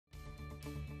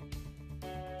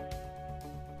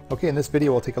Okay, in this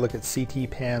video we'll take a look at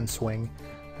CT Pan's swing.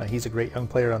 He's a great young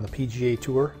player on the PGA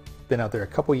Tour, been out there a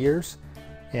couple years,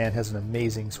 and has an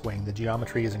amazing swing. The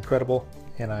geometry is incredible,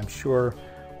 and I'm sure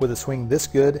with a swing this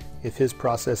good, if his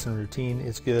process and routine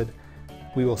is good,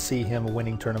 we will see him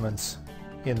winning tournaments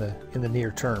in the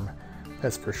near term.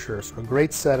 That's for sure. So a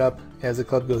great setup. As the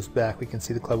club goes back, we can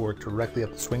see the club work directly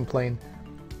up the swing plane.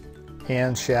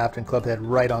 Hand, shaft, and club head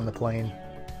right on the plane.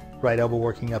 Right elbow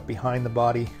working up behind the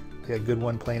body. They got good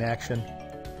one plane action.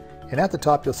 And at the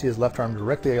top you'll see his left arm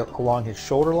directly along his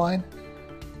shoulder line.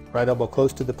 Right elbow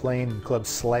close to the plane and club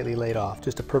slightly laid off.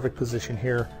 Just a perfect position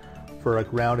here for a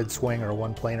grounded swing or a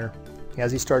one planer.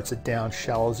 As he starts it down,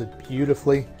 shallows it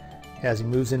beautifully. As he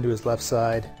moves into his left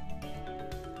side,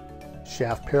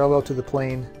 shaft parallel to the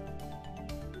plane.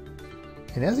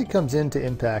 And as he comes into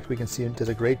impact, we can see he does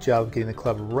a great job of getting the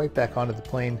club right back onto the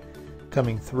plane,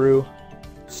 coming through,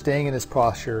 staying in his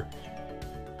posture,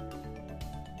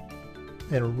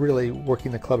 and really working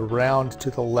the club around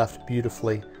to the left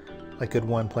beautifully, like good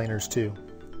one planers too.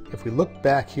 If we look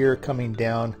back here coming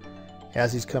down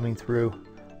as he's coming through,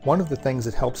 one of the things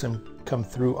that helps him come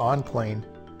through on plane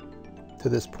to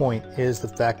this point is the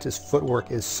fact his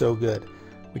footwork is so good.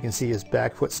 We can see his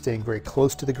back foot staying very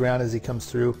close to the ground as he comes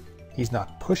through. He's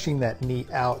not pushing that knee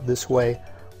out this way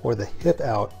or the hip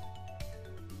out,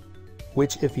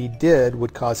 which if he did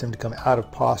would cause him to come out of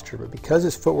posture. But because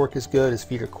his footwork is good, his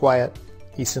feet are quiet,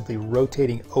 he's simply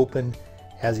rotating open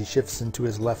as he shifts into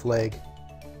his left leg.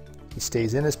 He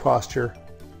stays in his posture.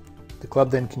 The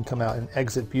club then can come out and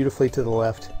exit beautifully to the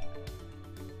left.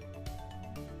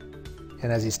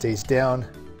 And as he stays down,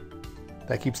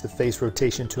 that keeps the face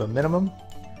rotation to a minimum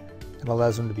and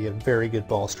allows him to be a very good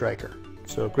ball striker.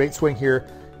 So a great swing here,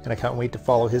 and I can't wait to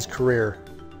follow his career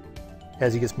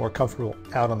as he gets more comfortable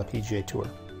out on the PGA Tour.